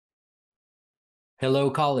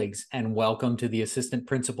Hello, colleagues, and welcome to the Assistant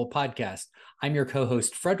Principal Podcast. I'm your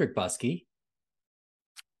co-host, Frederick Buskey.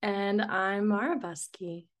 And I'm Mara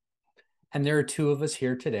Buskey. And there are two of us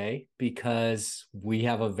here today because we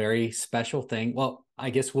have a very special thing. Well,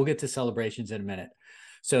 I guess we'll get to celebrations in a minute.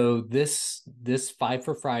 So this Five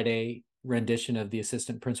for Friday rendition of the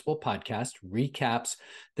Assistant Principal Podcast recaps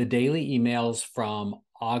the daily emails from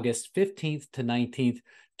August 15th to 19th,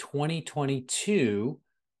 2022,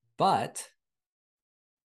 but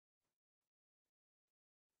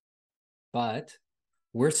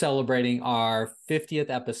we're celebrating our 50th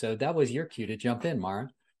episode. That was your cue to jump in, Mara.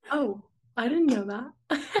 Oh, I didn't know that.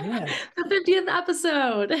 Yeah. The 50th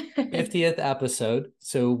episode. 50th episode.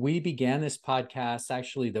 So we began this podcast.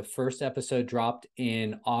 Actually, the first episode dropped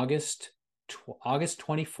in August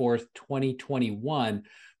 24th, 2021,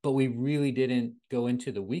 but we really didn't go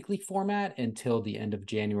into the weekly format until the end of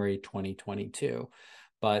January 2022.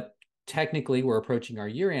 But technically, we're approaching our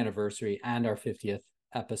year anniversary and our 50th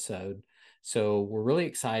episode. So we're really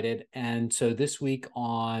excited. And so this week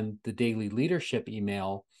on the daily leadership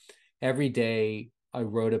email, every day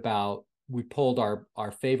we pulled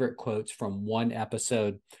our favorite quotes from one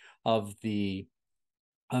episode of the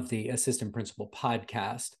Assistant Principal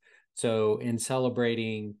Podcast. So in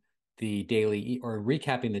celebrating the daily or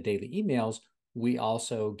recapping the daily emails, we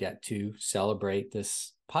also get to celebrate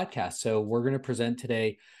this podcast. So we're going to present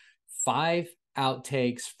today 5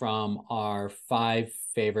 outtakes from our 5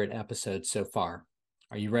 favorite episodes so far.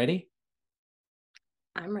 Are you ready?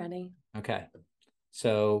 I'm ready. Okay.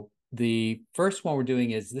 So the first one we're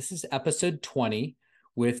doing this is episode 20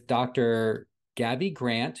 with Dr. Gabby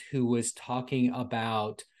Grant, who was talking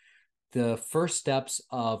about the first steps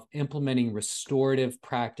of implementing restorative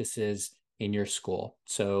practices in your school.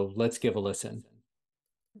 So let's give a listen.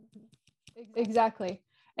 Exactly.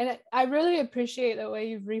 And I really appreciate the way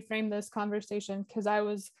you've reframed this conversation, because I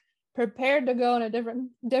was prepared to go in a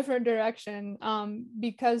different direction,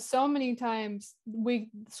 because so many times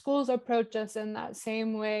schools approach us in that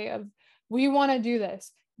same way of, we want to do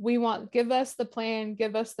this, give us the plan,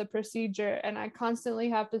 give us the procedure. And I constantly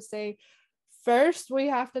have to say, first, we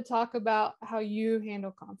have to talk about how you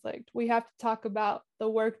handle conflict. We have to talk about the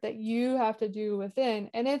work that you have to do within,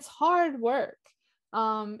 and it's hard work.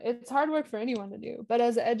 It's hard work for anyone to do, but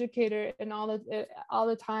as an educator and all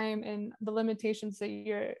the time and the limitations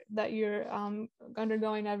that you're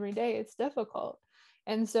undergoing every day, it's difficult.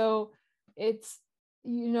 And so it's,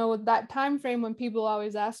 that time frame when people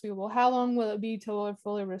always ask me, well, how long will it be till we're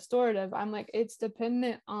fully restorative? I'm like, it's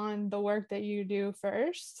dependent on the work that you do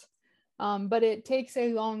first, but it takes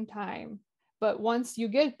a long time. But once you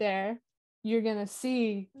get there, you're going to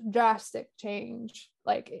see drastic change.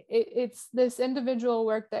 Like it's this individual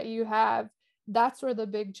work that you have. That's where the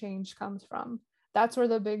big change comes from. That's where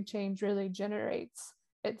the big change really generates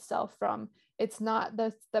itself from. It's not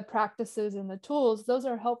the practices and the tools. Those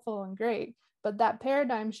are helpful and great, but that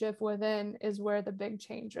paradigm shift within is where the big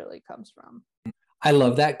change really comes from. I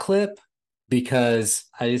love that clip because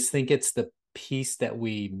I just think it's the piece that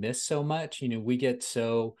we miss so much. We get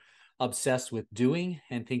so obsessed with doing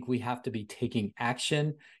and think we have to be taking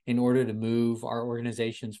action in order to move our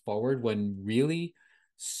organizations forward, when really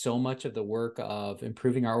so much of the work of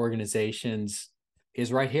improving our organizations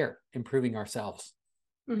is right here, improving ourselves.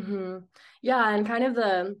 Mm-hmm. Yeah, and kind of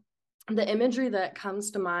the imagery that comes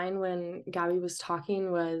to mind when Gabby was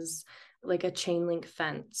talking was like a chain link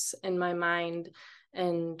fence in my mind,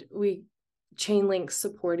 and we chain links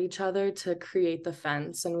support each other to create the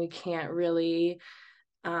fence, and we can't really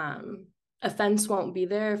a fence won't be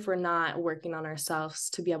there if we're not working on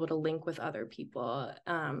ourselves to be able to link with other people.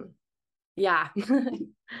 Yeah.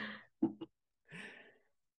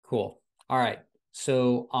 Cool. All right.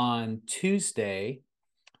 So on Tuesday,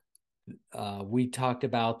 we talked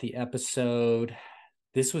about the episode.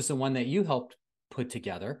 This was the one that you helped put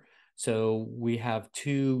together. So we have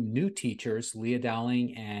 2 new teachers, Leah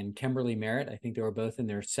Dowling and Kimberly Merritt. I think they were both in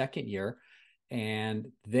their second year. And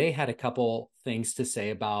they had a couple things to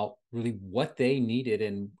say about really what they needed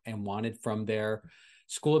and wanted from their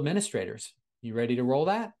school administrators. You ready to roll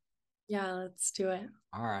that? Yeah, let's do it.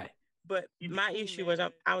 All right. But my issue was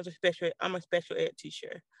I'm a special ed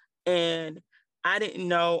teacher, and I didn't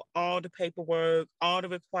know all the paperwork, all the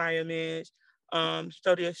requirements.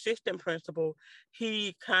 So the assistant principal,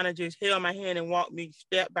 he kind of just held my hand and walked me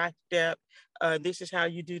step by step. This is how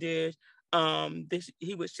you do this.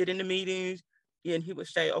 He would sit in the meetings and he would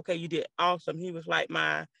say, okay, you did awesome. He was like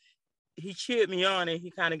my he cheered me on, and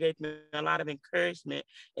he kind of gave me a lot of encouragement.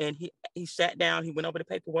 And he sat down, he went over the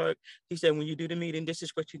paperwork. He said, when you do the meeting, this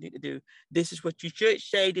is what you need to do. This is what you should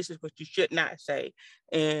say. This is what you should not say.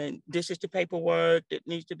 And this is the paperwork that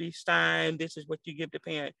needs to be signed. This is what you give the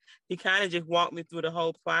parent. He kind of just walked me through the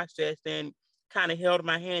whole process and kind of held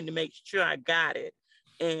my hand to make sure I got it.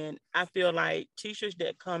 And I feel like teachers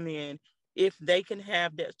that come in, if they can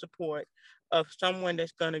have that support of someone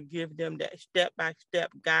that's going to give them that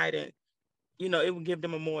step-by-step guidance, you know, it will give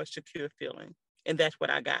them a more secure feeling. And that's what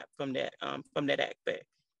I got from that aspect.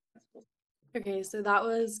 Okay, so that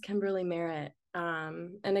was Kimberly Merritt.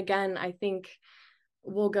 And again, I think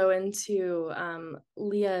we'll go into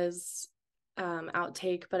Leah's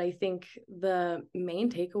outtake, but I think the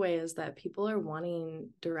main takeaway is that people are wanting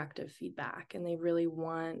directive feedback, and they really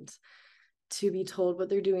want to be told what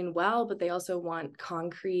they're doing well, but they also want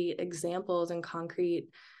concrete examples and concrete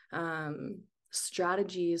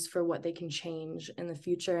strategies for what they can change in the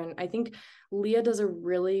future. And I think Leah has a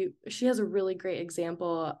really great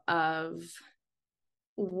example of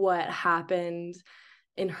what happened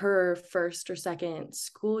in her first or second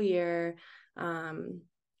school year,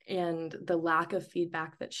 and the lack of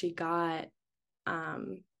feedback that she got,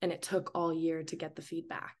 and it took all year to get the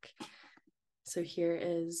feedback. So here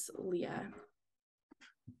is Leah.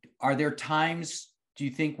 Are there times, do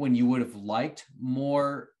you think, when you would have liked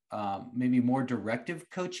more, maybe more directive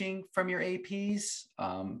coaching from your APs?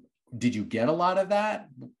 Did you get a lot of that?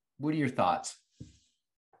 What are your thoughts?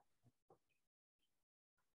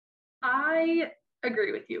 I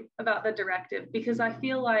agree with you about the directive, because I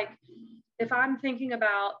feel like if I'm thinking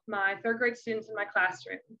about my third grade students in my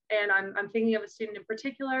classroom, and I'm thinking of a student in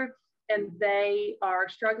particular, and they are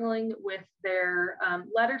struggling with their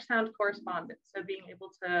letter sound correspondence, so being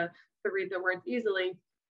able to read their words easily,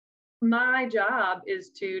 my job is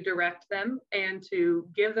to direct them and to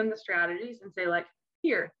give them the strategies and say, like,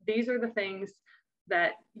 here, these are the things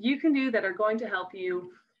that you can do that are going to help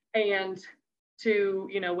you, and to,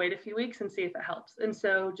 you know, wait a few weeks and see if it helps. And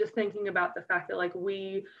so just thinking about the fact that, like,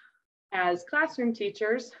 we as classroom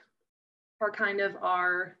teachers are kind of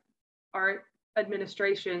our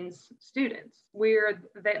administration's students. When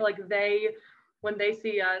they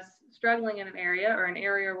see us struggling in an area, or an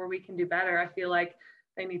area where we can do better, I feel like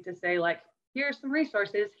they need to say, like, here's some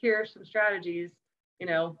resources, here are some strategies, you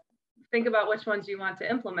know, think about which ones you want to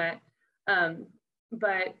implement.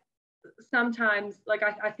 But sometimes, like,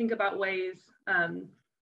 I think about ways,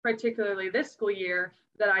 particularly this school year,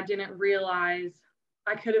 that I didn't realize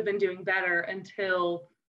I could have been doing better until,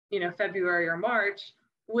 you know, February or March,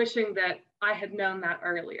 wishing that I had known that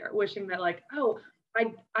earlier, wishing that, like, oh,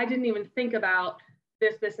 I didn't even think about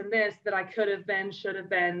this, and this that I could have been, should have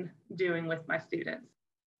been doing with my students.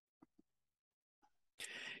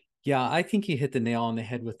 Yeah, I think you hit the nail on the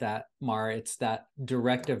head with that, Mara. It's that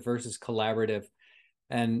directive versus collaborative.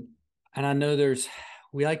 And I know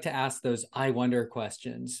we like to ask those I wonder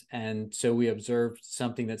questions. And so we observe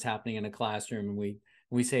something that's happening in a classroom, and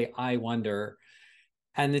we say, I wonder.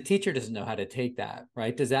 And the teacher doesn't know how to take that,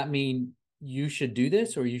 right? Does that mean you should do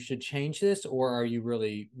this, or you should change this, or are you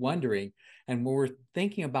really wondering? And when we're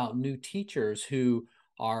thinking about new teachers who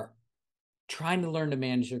are trying to learn to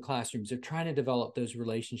manage their classrooms, they're trying to develop those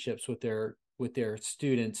relationships with their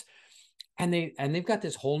students, and they've got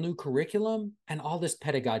this whole new curriculum and all this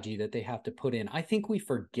pedagogy that they have to put in. I think we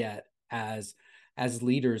forget as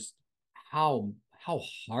leaders how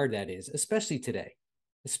hard that is, especially today,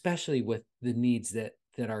 especially with the needs that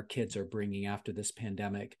our kids are bringing after this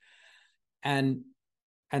pandemic. And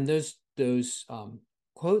those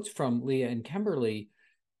quotes from Leah and Kimberly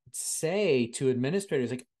say to administrators,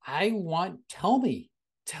 like, tell me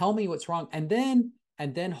what's wrong, and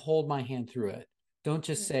then hold my hand through it. Don't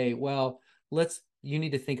just say, well, you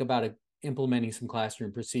need to think about implementing some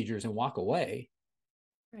classroom procedures and walk away.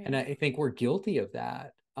 Right. And I think we're guilty of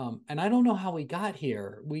that. And I don't know how we got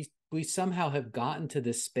here. We somehow have gotten to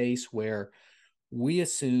this space where we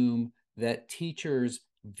assume that teachers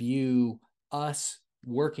view us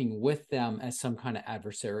working with them as some kind of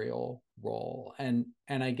adversarial role. And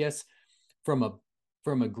I guess from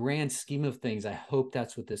a grand scheme of things, I hope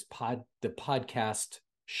that's what the podcast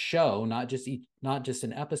show, not just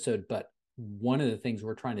an episode, but one of the things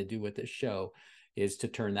we're trying to do with this show is to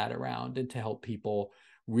turn that around and to help people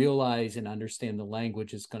realize and understand the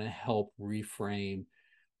language is going to help reframe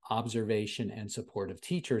observation and support of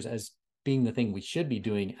teachers as being the thing we should be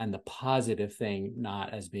doing, and the positive thing,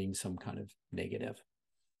 not as being some kind of negative.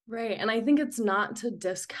 Right. And I think it's not to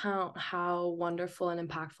discount how wonderful and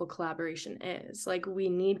impactful collaboration is. Like, we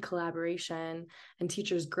need collaboration, and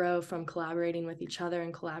teachers grow from collaborating with each other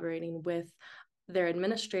and collaborating with their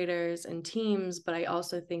administrators and teams, but I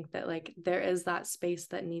also think that like there is that space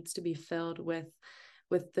that needs to be filled with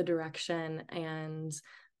the direction and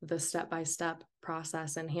the step-by-step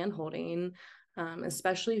process and handholding,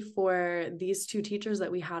 especially for these two teachers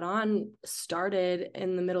that we had on started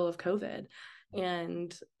in the middle of COVID.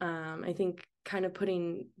 And I think kind of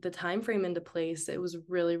putting the time frame into place, it was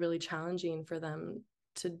really, really challenging for them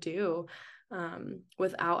to do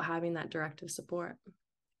without having that directive support.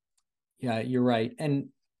 Yeah, you're right. And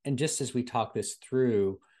just as we talk this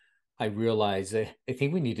through, I realize I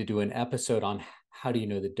think we need to do an episode on how do you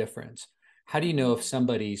know the difference? How do you know if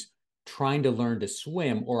somebody's trying to learn to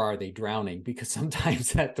swim or are they drowning? Because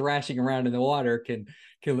sometimes that thrashing around in the water can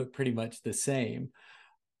look pretty much the same.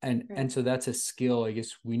 And so that's a skill I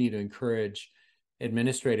guess we need to encourage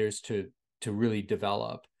administrators to really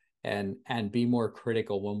develop and be more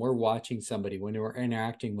critical when we're watching somebody, when we're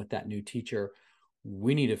interacting with that new teacher.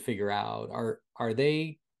 We need to figure out, are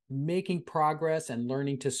they making progress and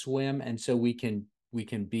learning to swim, and so we can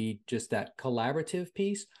be just that collaborative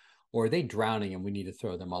piece, or are they drowning and we need to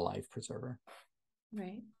throw them a life preserver?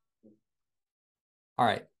 Right. All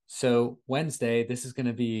right, so Wednesday, this is going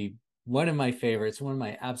to be one of my favorites, one of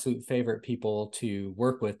my absolute favorite people to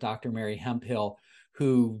work with, Dr. Mary Hemphill,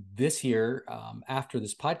 who this year, after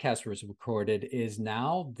this podcast was recorded, is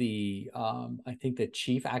now the, I think, the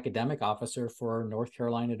chief academic officer for North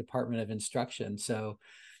Carolina Department of Instruction. So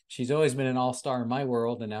she's always been an all-star in my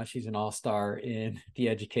world, and now she's an all-star in the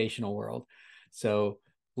educational world. So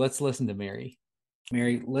let's listen to Mary.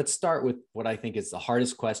 Mary, let's start with what I think is the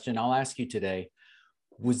hardest question I'll ask you today.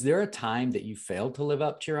 Was there a time that you failed to live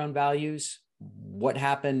up to your own values? What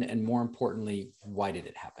happened? And more importantly, why did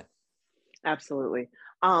it happen? Absolutely.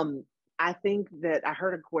 I think that I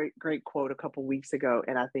heard a great quote a couple weeks ago,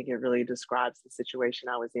 and I think it really describes the situation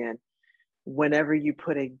I was in. Whenever you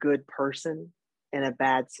put a good person in a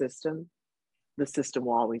bad system, the system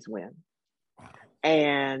will always win. Wow.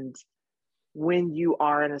 And when you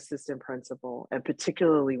are an assistant principal, and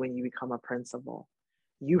particularly when you become a principal,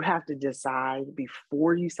 you have to decide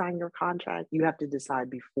before you sign your contract, you have to decide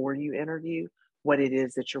before you interview what it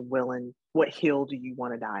is that you're willing, what hill do you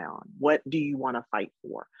want to die on? What do you want to fight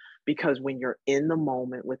for? Because when you're in the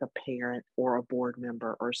moment with a parent or a board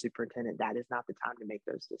member or superintendent, that is not the time to make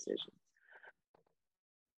those decisions.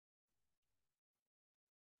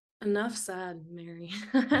 Enough said, Mary.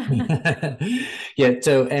 Yeah.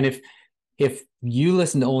 So, and if you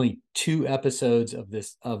listen to only 2 episodes of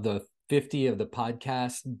this, of the 50 of the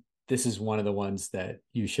podcast, this is one of the ones that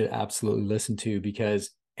you should absolutely listen to, because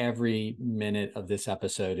every minute of this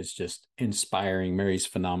episode is just inspiring. Mary's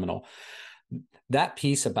phenomenal. That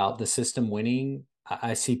piece about the system winning,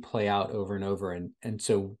 I see play out over and over. And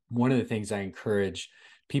so one of the things I encourage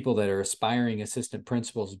people that are aspiring assistant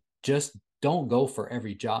principals, just don't go for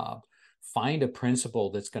every job. Find a principal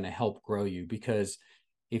that's going to help grow you, because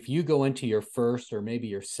if you go into your first or maybe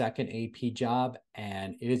your second AP job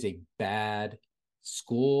and it is a bad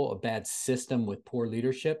school, a bad system with poor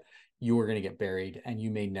leadership, you are going to get buried and you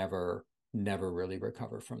may never really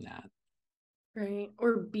recover from that. Right.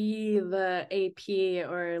 Or be the AP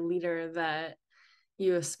or leader that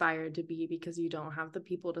you aspire to be, because you don't have the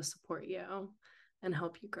people to support you and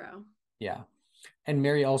help you grow. Yeah. And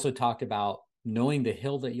Mary also talked about knowing the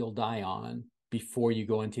hill that you'll die on before you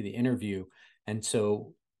go into the interview. And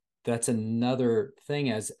so that's another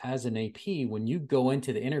thing as an AP, when you go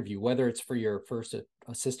into the interview, whether it's for your first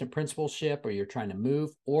assistant principalship or you're trying to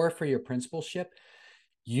move, or for your principalship,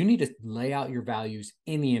 you need to lay out your values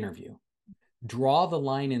in the interview. Draw the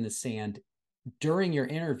line in the sand during your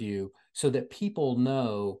interview so that people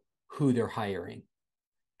know who they're hiring.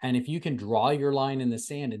 And if you can draw your line in the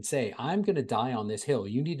sand and say, I'm going to die on this hill,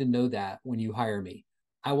 you need to know that when you hire me.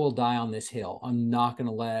 I will die on this hill. I'm not going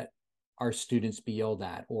to let our students be yelled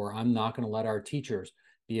at, or I'm not going to let our teachers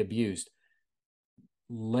be abused.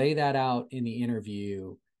 Lay that out in the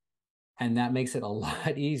interview, and that makes it a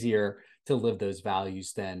lot easier to live those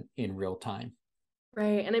values than in real time.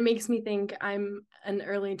 Right. And it makes me think I'm an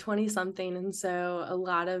early 20-something. And so a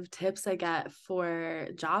lot of tips I get for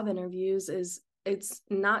job interviews is it's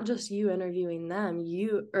not just you interviewing them,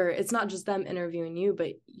 or it's not just them interviewing you,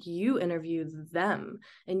 but you interview them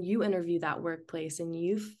and you interview that workplace and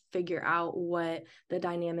you figure out what the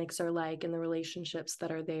dynamics are like and the relationships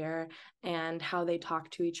that are there and how they talk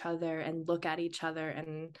to each other and look at each other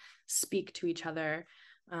and speak to each other.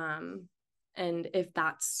 And if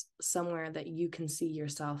that's somewhere that you can see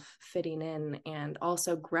yourself fitting in and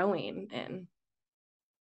also growing in.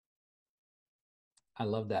 I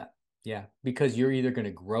love that. Yeah, because you're either going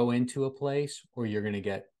to grow into a place or you're going to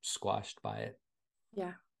get squashed by it.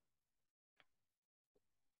 Yeah.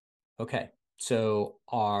 Okay, so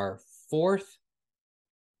our fourth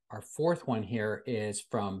one here is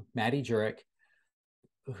from Maddie Jurek,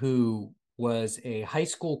 who was a high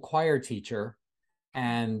school choir teacher,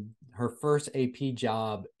 and her first AP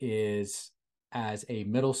job is as a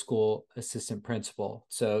middle school assistant principal.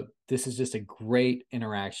 So this is just a great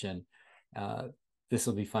interaction. This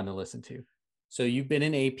will be fun to listen to. So you've been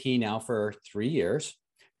in AP now for 3 years.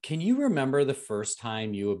 Can you remember the first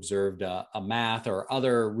time you observed a math or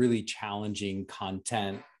other really challenging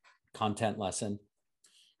content lesson?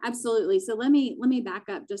 Absolutely. So let me back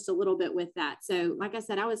up just a little bit with that. So like I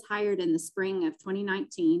said, I was hired in the spring of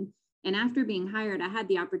 2019. And after being hired, I had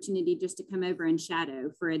the opportunity just to come over and shadow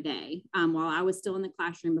for a day while I was still in the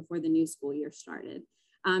classroom before the new school year started.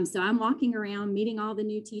 So I'm walking around, meeting all the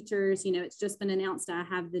new teachers. You know, it's just been announced I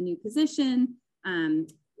have the new position.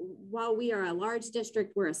 While we are a large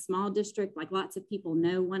district, we're a small district. Like, lots of people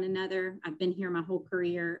know one another. I've been here my whole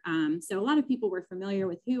career. So a lot of people were familiar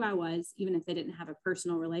with who I was, even if they didn't have a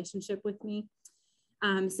personal relationship with me.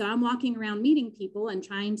 So I'm walking around meeting people and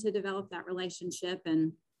trying to develop that relationship.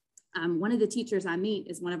 And one of the teachers I meet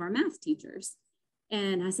is one of our math teachers.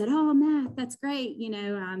 And I said, "Oh, math, that's great. You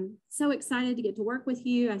know, I'm so excited to get to work with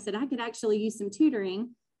you." I said, "I could actually use some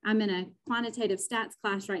tutoring. I'm in a quantitative stats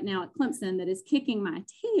class right now at Clemson that is kicking my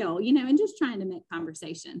tail, you know," and just trying to make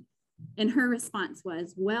conversation. And her response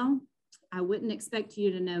was, "Well, I wouldn't expect you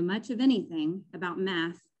to know much of anything about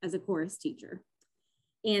math as a chorus teacher."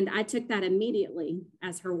 And I took that immediately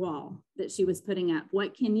as her wall that she was putting up.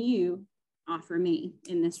 What can you offer me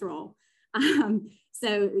in this role?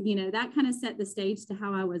 So, you know, that kind of set the stage to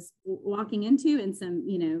how I was walking into, and some,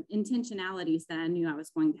 you know, intentionalities that I knew I was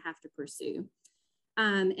going to have to pursue.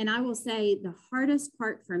 And I will say the hardest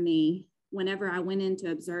part for me whenever I went in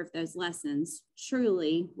to observe those lessons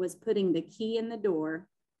truly was putting the key in the door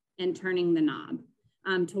and turning the knob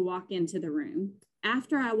to walk into the room.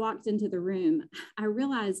 After I walked into the room, I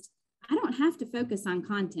realized I don't have to focus on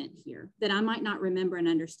content here that I might not remember and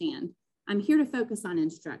understand. I'm here to focus on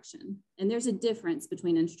instruction. And there's a difference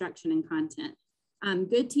between instruction and content.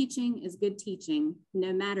 Good teaching is good teaching,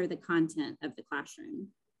 no matter the content of the classroom.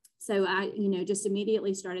 So I, you know, just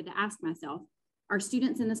immediately started to ask myself, are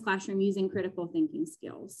students in this classroom using critical thinking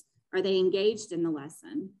skills? Are they engaged in the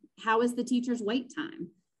lesson? How is the teacher's wait time?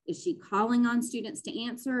 Is she calling on students to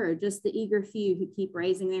answer, or just the eager few who keep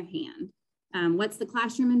raising their hand? What's the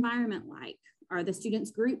classroom environment like? Are the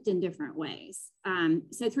students grouped in different ways?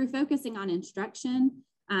 So through focusing on instruction,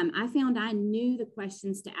 I found I knew the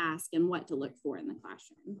questions to ask and what to look for in the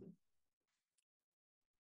classroom.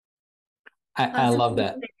 I love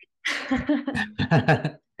that.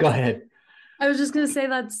 Go ahead. I was just going to say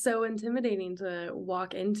that's so intimidating to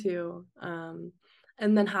walk into and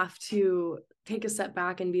then have to take a step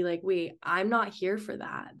back and be like, wait, I'm not here for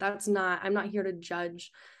that. I'm not here to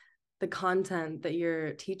judge the content that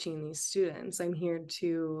you're teaching these students. I'm here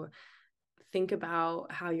to think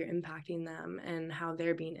about how you're impacting them and how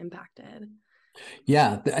they're being impacted.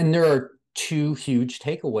 Yeah. And there are two huge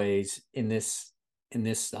takeaways in this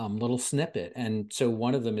little snippet. And so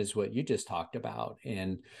one of them is what you just talked about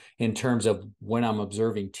in terms of when I'm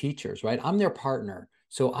observing teachers, right? I'm their partner.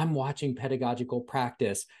 So I'm watching pedagogical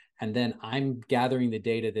practice, and then I'm gathering the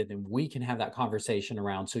data that then we can have that conversation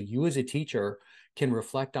around. So you as a teacher can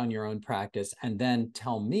reflect on your own practice and then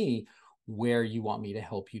tell me where you want me to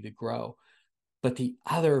help you to grow. But the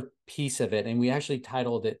other piece of it, and we actually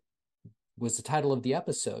titled it, was the title of the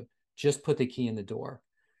episode, Just Put the Key in the Door.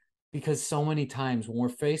 Because so many times when we're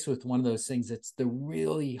faced with one of those things, it's the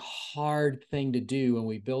really hard thing to do, and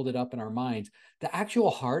we build it up in our minds. The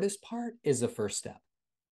actual hardest part is the first step.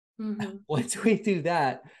 Mm-hmm. Once we do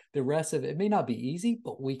that, the rest of it may not be easy,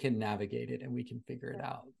 but we can navigate it and we can figure it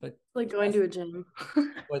out. But like going to a gym.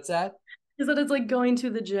 What's that? Is that it's like going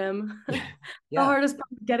to the gym. Yeah. The hardest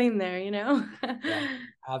part is getting there, you know? Yeah,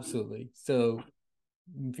 absolutely. So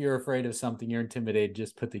if you're afraid of something, you're intimidated,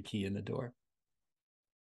 just put the key in the door.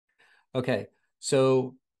 Okay,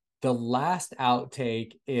 so the last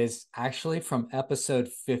outtake is actually from episode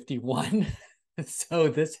 51. So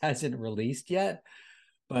this hasn't released yet,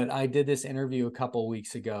 but I did this interview a couple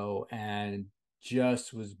weeks ago and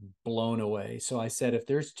just was blown away. So I said, if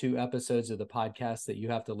there's 2 episodes of the podcast that you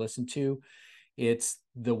have to listen to, it's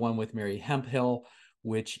the one with Mary Hemphill,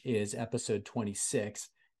 which is episode 26.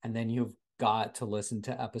 And then you've got to listen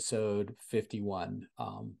to episode 51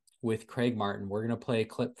 with Craig Martin. We're going to play a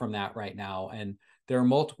clip from that right now. And there are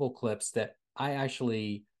multiple clips that I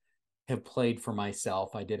actually have played for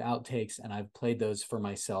myself. I did outtakes and I've played those for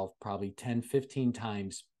myself probably 10, 15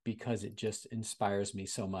 times because it just inspires me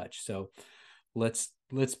so much. So let's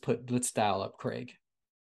dial up Craig.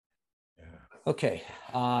 Okay.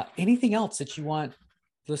 Anything else that you want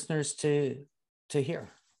listeners to hear?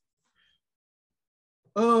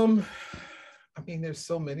 I mean, there's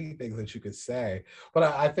so many things that you could say, but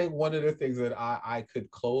I think one of the things that I could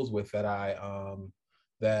close with that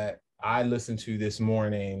I listened to this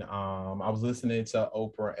morning. I was listening to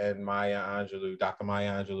Oprah and Maya Angelou, Dr.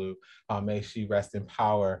 Maya Angelou. May she rest in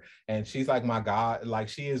power. And she's like my God, like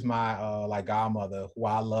she is my like godmother, who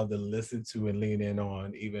I love to listen to and lean in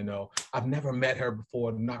on, even though I've never met her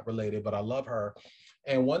before, not related, but I love her.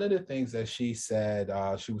 And one of the things that she said,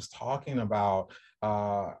 she was talking about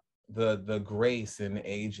the grace in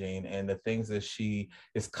aging and the things that she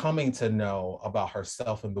is coming to know about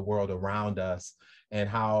herself and the world around us, and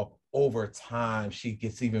how over time she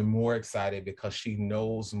gets even more excited because she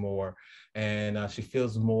knows more, and she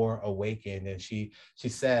feels more awakened. And she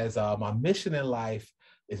says, my mission in life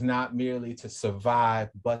is not merely to survive,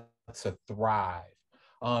 but to thrive,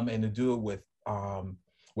 and to do it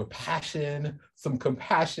with passion, some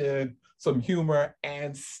compassion, some humor,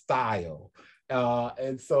 and style.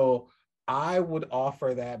 And so I would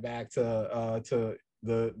offer that back to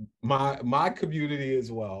my community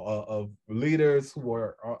as well, of leaders who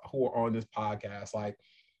are on this podcast. Like,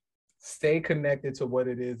 stay connected to what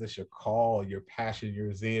it is that's your call, your passion,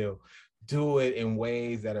 your zeal. Do it in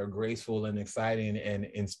ways that are graceful and exciting and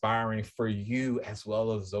inspiring for you as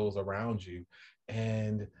well as those around you.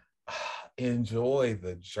 And enjoy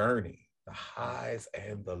the journey, the highs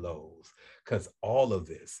and the lows, because all of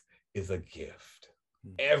this is a gift.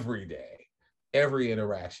 Every day, every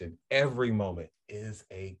interaction, every moment is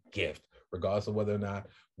a gift, regardless of whether or not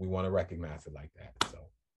we want to recognize it like that. So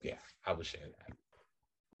yeah, I would share that.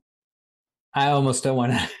 I almost don't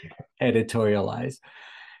want to editorialize.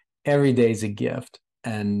 Every day's a gift.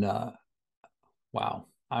 And wow,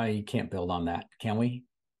 I can't build on that, can we?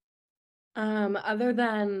 Other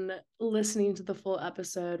than listening to the full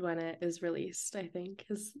episode when it is released, I think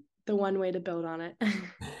is the one way to build on it.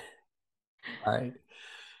 All right.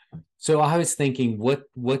 So I was thinking,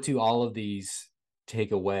 what do all of these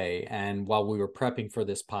take away? And while we were prepping for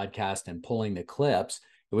this podcast and pulling the clips,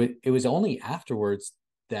 it was only afterwards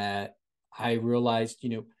that I realized,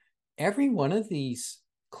 every one of these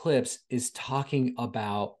clips is talking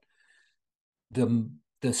about the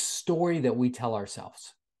story that we tell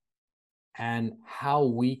ourselves and how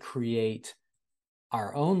we create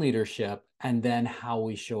our own leadership, and then how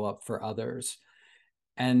we show up for others.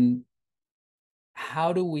 And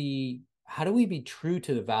how do we be true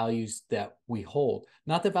to the values that we hold?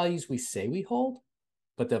 Not the values we say we hold,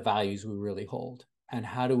 but the values we really hold. And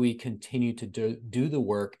how do we continue to do the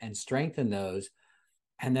work and strengthen those?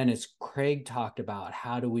 And then, as Craig talked about,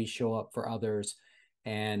 how do we show up for others,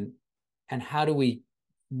 and how do we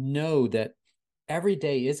know that every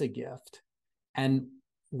day is a gift? And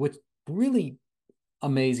what's really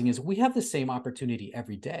amazing is we have the same opportunity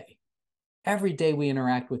every day. Every day we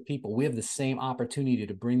interact with people, we have the same opportunity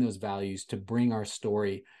to bring those values, to bring our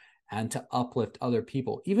story, and to uplift other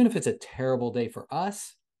people. Even if it's a terrible day for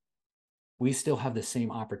us, we still have the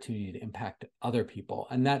same opportunity to impact other people.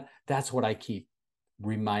 And that's what I keep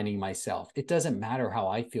reminding myself. It doesn't matter how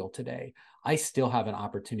I feel today. I still have an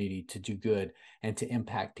opportunity to do good and to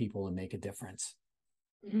impact people and make a difference.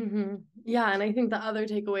 Mm-hmm. Yeah. And I think the other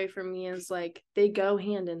takeaway for me is like, they go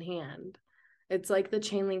hand in hand. It's like the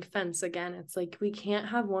chain link fence again. It's like we can't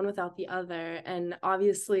have one without the other. And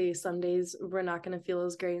obviously some days we're not going to feel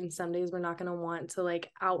as great, and some days we're not going to want to like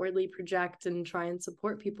outwardly project and try and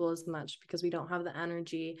support people as much because we don't have the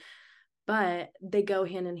energy. But they go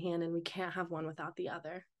hand in hand, and we can't have one without the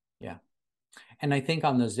other. Yeah. And I think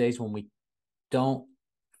on those days when we don't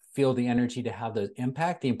feel the energy to have the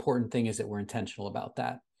impact, the important thing is that we're intentional about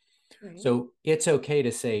that. Right. So it's okay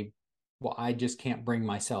to say, well, I just can't bring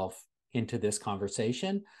myself into this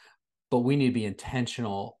conversation, but we need to be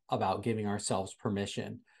intentional about giving ourselves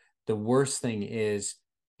permission. The worst thing is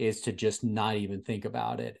to just not even think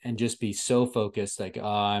about it and just be so focused, like, oh,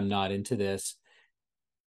 I'm not into this.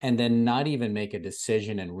 And then not even make a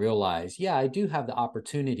decision and realize, yeah, I do have the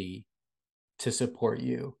opportunity to support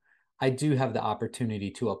you. I do have the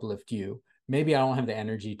opportunity to uplift you. Maybe I don't have the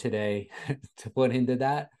energy today to put into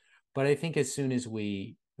that, but I think as soon as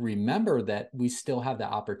we remember that we still have the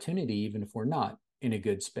opportunity, even if we're not in a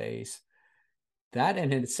good space, that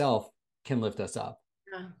in itself can lift us up.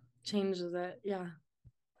 Yeah, changes it.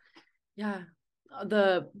 Yeah.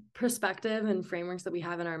 The perspective and frameworks that we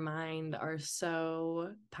have in our mind are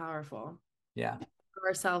so powerful. Yeah. For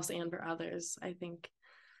ourselves and for others, I think.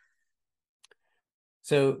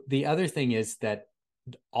 So the other thing is that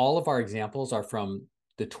all of our examples are from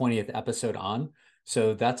the 20th episode on.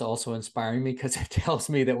 So that's also inspiring me because it tells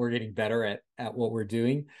me that we're getting better at what we're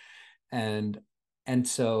doing. And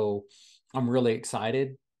so I'm really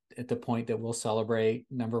excited at the point that we'll celebrate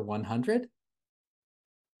number 100.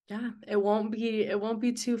 Yeah, it won't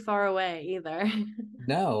be too far away either.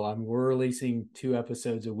 No, we're releasing 2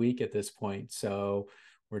 episodes a week at this point. So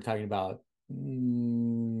we're talking about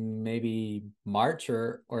maybe March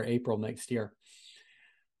or April next year.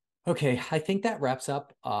 Okay, I think that wraps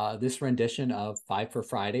up this rendition of Five for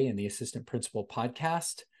Friday and the Assistant Principal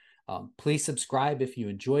podcast. Please subscribe if you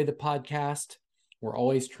enjoy the podcast. We're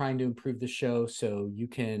always trying to improve the show, so you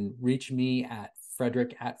can reach me at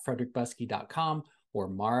frederick@frederickbuskey.com or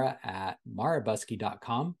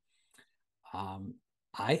mara@marabusky.com.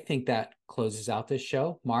 I think that closes out this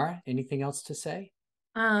show. Mara, anything else to say?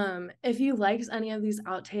 If you liked any of these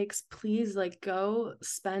outtakes, please go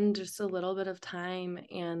spend just a little bit of time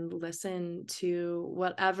and listen to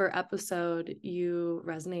whatever episode you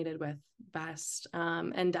resonated with best.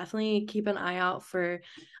 And definitely keep an eye out for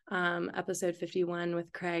episode 51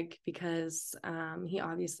 with Craig, because he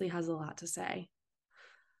obviously has a lot to say.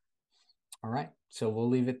 All right. So we'll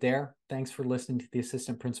leave it there. Thanks for listening to the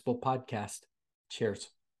Assistant Principal podcast. Cheers.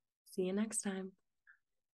 See you next time.